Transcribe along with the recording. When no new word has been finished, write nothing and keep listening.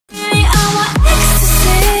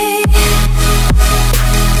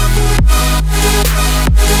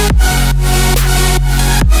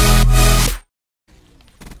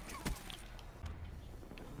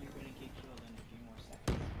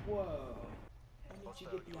did you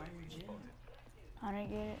get the iron gem? I didn't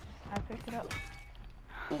get it. I picked it up.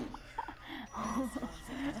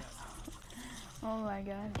 Oh my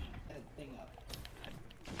gosh. That thing up.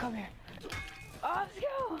 Come here. Oh, let's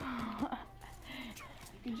go!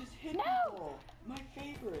 You can just hit people. My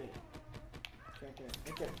favorite. Right there.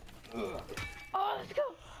 Right there. Oh, let's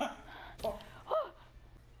go! Oh. Oh.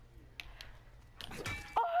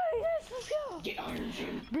 Oh, yes, let's go! Get iron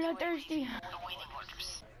gem. Bloodthirsty.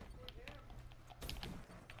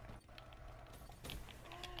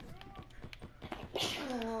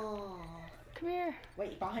 Oh. Come here.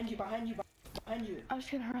 Wait, behind you, behind you, behind you. I'm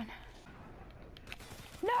just gonna run.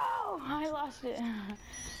 No! I lost it. I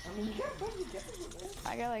mean, you got what you get it, man.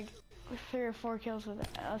 I got like 3 or 4 kills with it.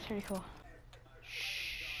 That was pretty cool.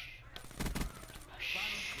 Shh.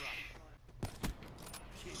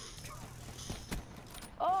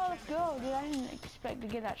 Oh, let's go, dude. I didn't expect to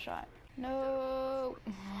get that shot. No.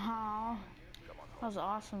 Wow. That was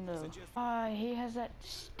awesome, though. He has that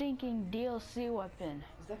stinking DLC weapon.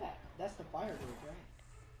 Is that? That's the fire group, right?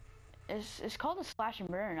 It's called a slash and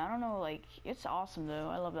burn. I don't know, like, it's awesome, though.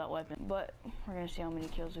 I love that weapon. But we're gonna see how many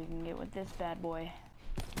kills we can get with this bad boy.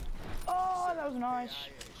 Oh, that was nice.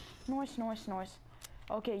 Nice, nice, nice.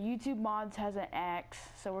 Okay, YouTube Mods has an axe,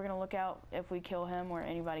 so we're gonna look out if we kill him or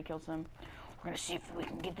anybody kills him. We're gonna see if we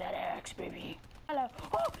can get that axe, baby. Hello.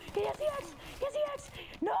 Oh, he has the axe! He has the axe!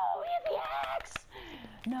 No, he has the axe!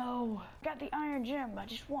 No. Got the iron gem, I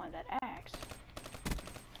just want that axe.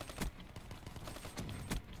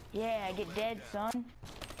 Yeah, get dead, son.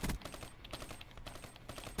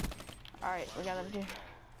 Alright, we got that dude.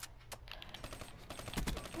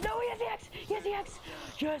 No, he has the axe! He has the axe!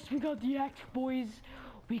 Yes, we got the axe, boys.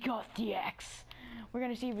 We got the axe. We're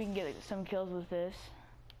gonna see if we can get some kills with this.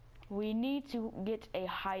 We need to get a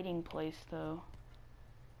hiding place, though.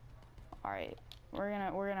 Alright, we're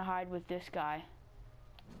gonna hide with this guy.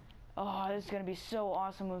 Oh, this is gonna be so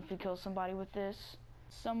awesome if we kill somebody with this.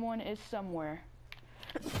 Someone is somewhere.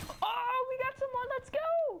 Oh, we got someone, let's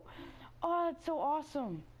go! Oh, that's so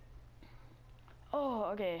awesome. Oh,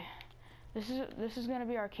 okay. This is gonna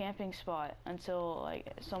be our camping spot until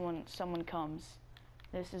like someone comes.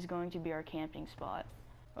 This is going to be our camping spot.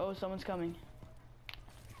 Oh, someone's coming.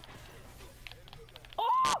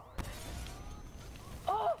 Oh!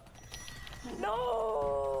 Oh!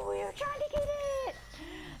 No! We were trying to get it!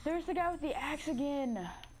 There's the guy with the axe again.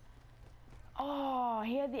 Oh,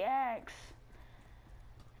 he had the axe.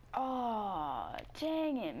 Oh,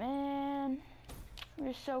 dang it, man.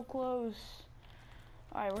 We're so close.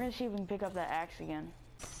 Alright, we're gonna see if we can pick up that axe again.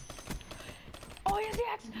 Oh, he has the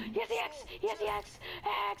axe! He has the axe! He has the axe!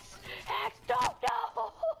 Axe! Axe!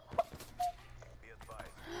 No!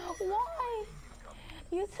 Why?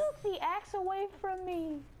 You took the axe away from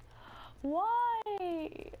me. Why?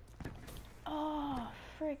 Oh,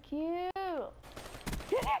 frick you. Yes,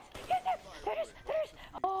 yes, yes, yes. There it is, there it is.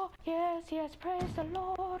 Oh, yes, yes, praise the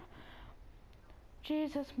Lord.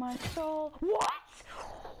 Jesus, my soul. What?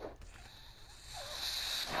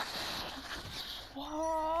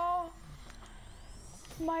 Whoa.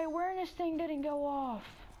 My awareness thing didn't go off.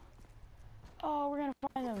 Oh, we're gonna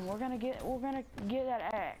find them. We're gonna get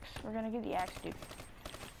that axe. We're gonna get the axe, dude.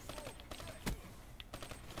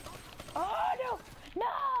 Oh no!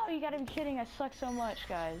 No! You gotta be kidding, I suck so much,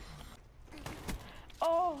 guys.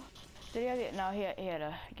 Oh! Did he have it? No, he had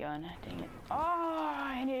a gun. Dang it.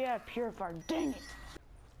 Oh, and he had a purifier. Dang it!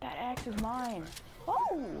 That axe is mine.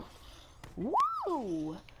 Oh!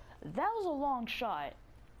 Whoa! That was a long shot.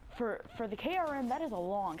 For the KRM, that is a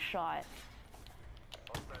long shot.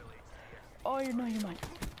 Oh, you're mine.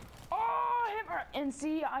 Oh, hit her! And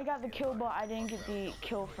see, I got the kill, but I didn't get the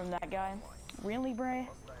kill from that guy. Really, Bray?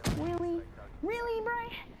 Really? Really,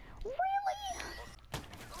 Bray? Really?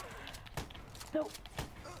 No.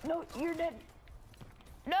 No, you're dead.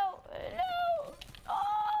 No. No.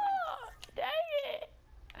 Oh, dang it.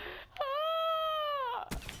 Oh.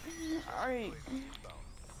 Alright.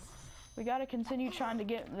 We gotta continue trying to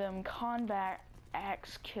get them combat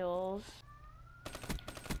axe kills.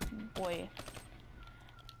 Boy.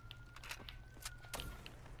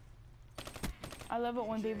 I love it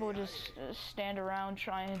when people just stand around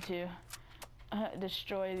trying to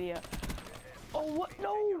destroy the. Oh, what?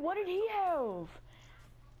 No! What did he have?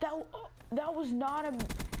 That was not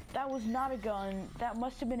a gun. That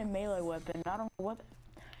must have been a melee weapon. I don't know what.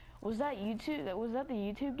 Was that YouTube? Was that the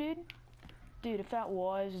YouTube dude? Dude, if that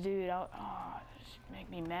was, dude, just make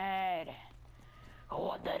me mad. I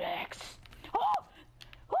want that axe. Oh!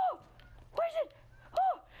 Oh! Where's it?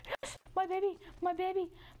 Oh! Yes! My baby! My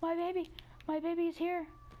baby! My baby! My baby is here.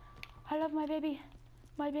 I love my baby.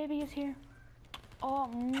 My baby is here. Oh,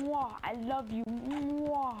 mwah, I love you.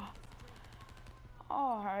 Mwah.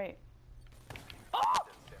 All right. Oh!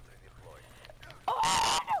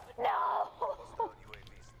 Oh, no!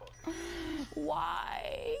 No!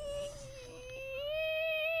 Why?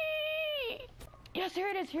 Yes, here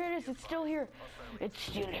it is, here it is. It's still here. It's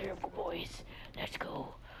still here, boys. Let's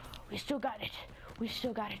go. We still got it. We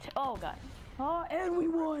still got it. Oh, God. Oh, and we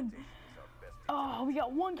won. Oh, we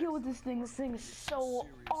got 1 kill with this thing. This thing is so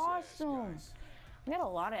awesome. We got a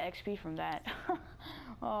lot of XP from that.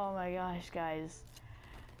 Oh, my gosh, guys.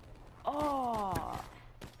 Oh,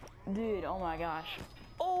 dude, oh, my gosh.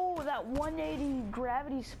 Oh, that 180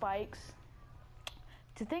 gravity spikes.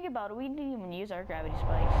 To think about it, we didn't even use our gravity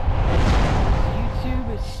spikes.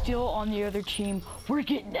 YouTube is still on the other team. We're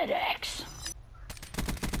getting that X.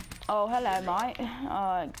 Oh, hello, mate.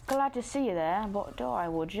 Glad to see you there, but die,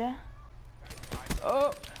 would you?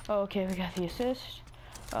 Oh, okay, we got the assist.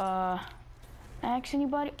 Axe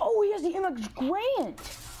anybody? Oh, he has the MX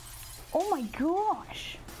Grant. Oh my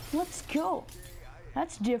gosh. Let's go.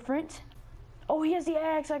 That's different. Oh, he has the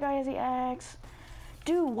axe. That guy has the axe.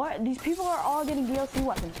 Dude, what? These people are all getting BO3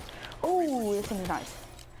 weapons. Oh, this thing is nice.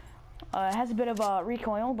 It has a bit of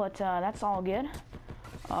recoil, but that's all good.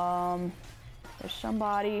 There's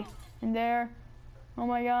somebody in there. Oh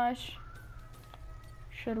my gosh.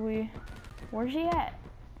 Should we? Where's he at?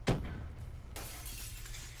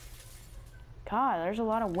 God, there's a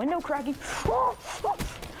lot of window cracking. Oh, oh,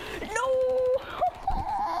 no!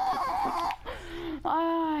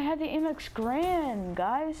 I had the MX Grand,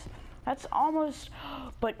 guys. That's almost,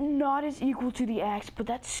 but not as equal to the axe, but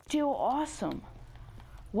that's still awesome.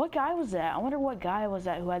 What guy was that? I wonder what guy was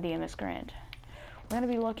that who had the MX Grand. We're gonna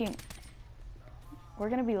be looking.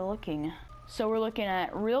 So we're looking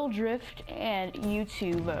at Real Drift and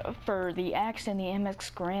YouTube for the axe and the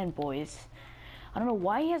MX Grand, boys. I don't know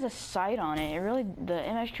why he has a sight on it. The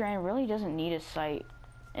MX Grand really doesn't need a sight.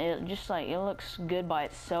 It just like, it looks good by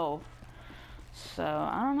itself. So,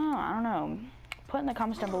 I don't know. Put in the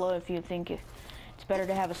comments down below if you think it's better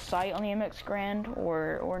to have a sight on the MX Grand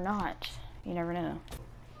or not. You never know.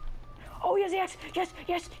 Oh, yes, yes, yes,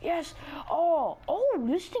 yes, yes. Oh,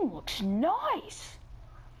 this thing looks nice.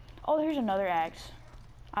 Oh, here's another axe.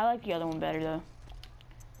 I like the other one better though.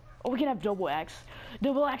 Oh, we can have double axe.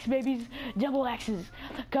 Double axe, babies. Double axes.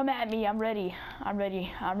 Come at me. I'm ready. I'm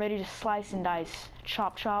ready. I'm ready to slice and dice.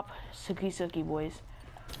 Chop, chop. Suki, suki, boys.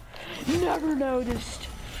 Never noticed.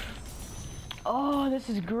 Oh, this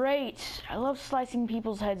is great. I love slicing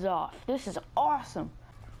people's heads off. This is awesome.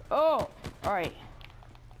 Oh, all right.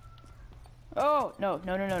 Oh, no,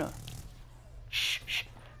 no, no, no, no. Shh, shh,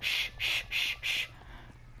 shh, shh, shh, shh.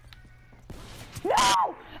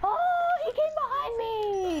 No! Oh, he came behind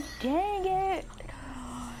me. Dang it.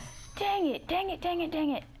 Dang it, dang it, dang it, dang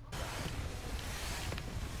it.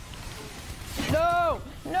 No,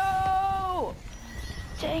 no.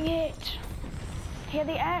 Dang it. He had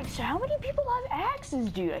the axe. How many people have axes,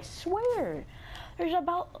 dude? I swear. There's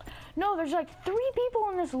like 3 people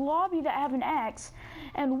in this lobby that have an axe,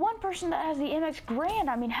 and 1 person that has the MX Grand.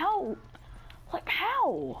 I mean, how? Like,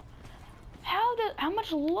 how? How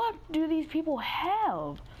much luck do these people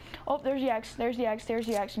have? Oh, there's the axe. There's the axe. There's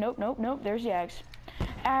the axe. Nope, nope, nope. There's the axe.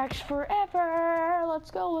 Axe forever.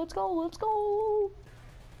 Let's go. Let's go. Let's go.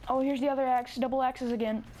 Oh, here's the other axe. Double axes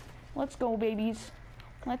again. Let's go, babies.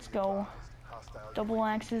 Let's go. Double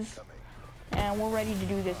axes. And we're ready to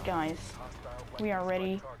do this, guys. We are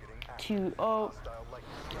ready to... Oh.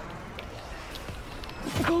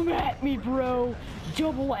 Come at me, bro.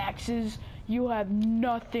 Double axes. You have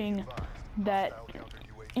nothing that...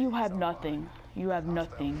 You have nothing. You have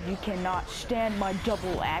nothing. You cannot stand my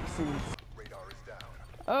double axes.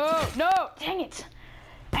 Oh, no! Dang it.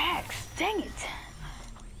 Axe. Dang it.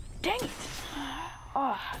 Dang it.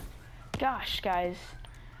 Oh, gosh, guys.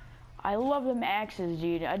 I love them axes,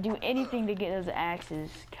 dude. I'd do anything to get those axes.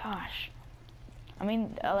 Gosh. I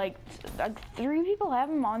mean, like 3 people have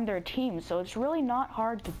them on their team, so it's really not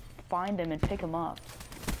hard to find them and pick them up.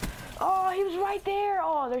 Oh, he was right there.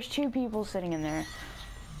 Oh, there's 2 people sitting in there.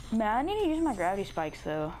 Man, I need to use my gravity spikes,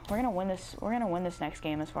 though. We're gonna win this. We're gonna win this next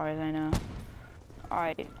game, as far as I know. All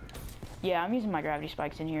right. Yeah, I'm using my gravity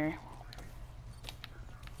spikes in here.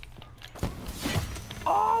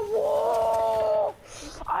 Oh, whoa!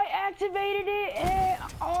 I activated it and,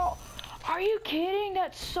 oh, are you kidding?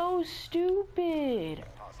 That's so stupid.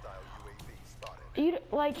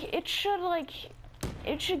 It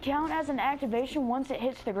should count as an activation once it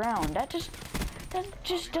hits the ground. That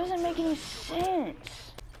just doesn't make any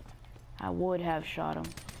sense. I would have shot him.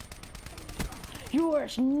 You are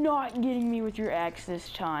not getting me with your axe this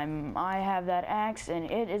time. I have that axe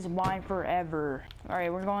and it is mine forever.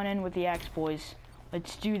 Alright, we're going in with the axe, boys.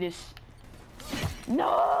 Let's do this.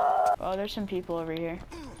 No! Oh, there's some people over here.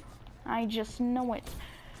 I just know it.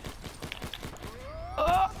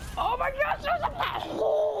 Oh my gosh, there's a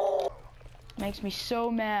makes me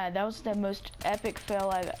so mad. That was the most epic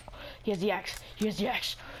fail I've. He has the axe. He has the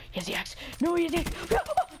axe. He has the axe. No, he has the axe.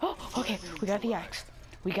 Oh, okay, we got the axe.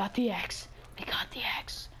 We got the axe. We got the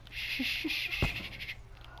axe. Shh, shh, shh, shh, shh.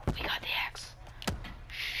 We got the axe.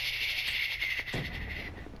 Shh.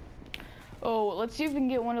 Oh, let's see if we can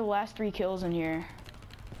get one of the last 3 kills in here.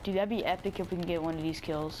 Dude, that'd be epic if we can get one of these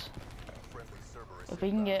kills. If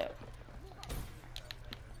we can get.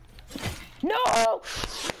 No!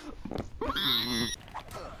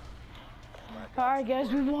 Alright guys,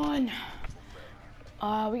 we won.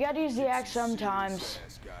 We gotta use the axe sometimes.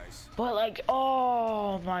 But like,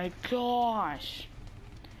 oh my gosh.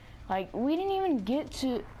 Like, we didn't even get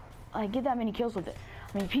to get that many kills with it.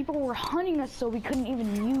 I mean, people were hunting us so we couldn't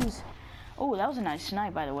even use. Oh, that was a nice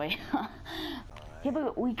snipe, by the way. Yeah,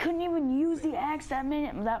 but we couldn't even use the axe that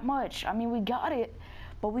much. I mean, we got it,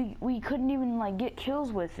 but we couldn't even like get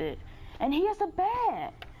kills with it. And he has a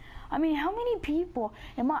bat. I mean, how many people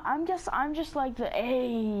am I? I'm just like the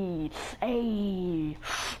A.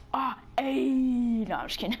 No, I'm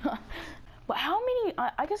just kidding. But how many?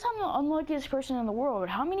 I guess I'm the unluckiest person in the world.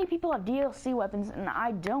 How many people have DLC weapons and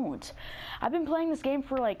I don't? I've been playing this game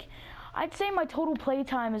for like, I'd say my total play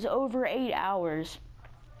time is over 8 hours,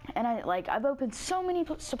 and I've opened so many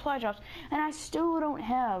supply drops, and I still don't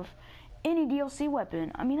have any DLC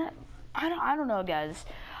weapon. I mean, I don't know, guys.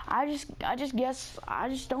 I just guess I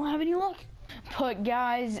just don't have any luck. But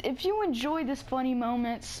guys, if you enjoyed this funny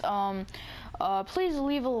moments, please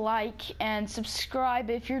leave a like and subscribe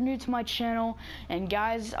if you're new to my channel. And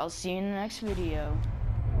guys, I'll see you in the next video.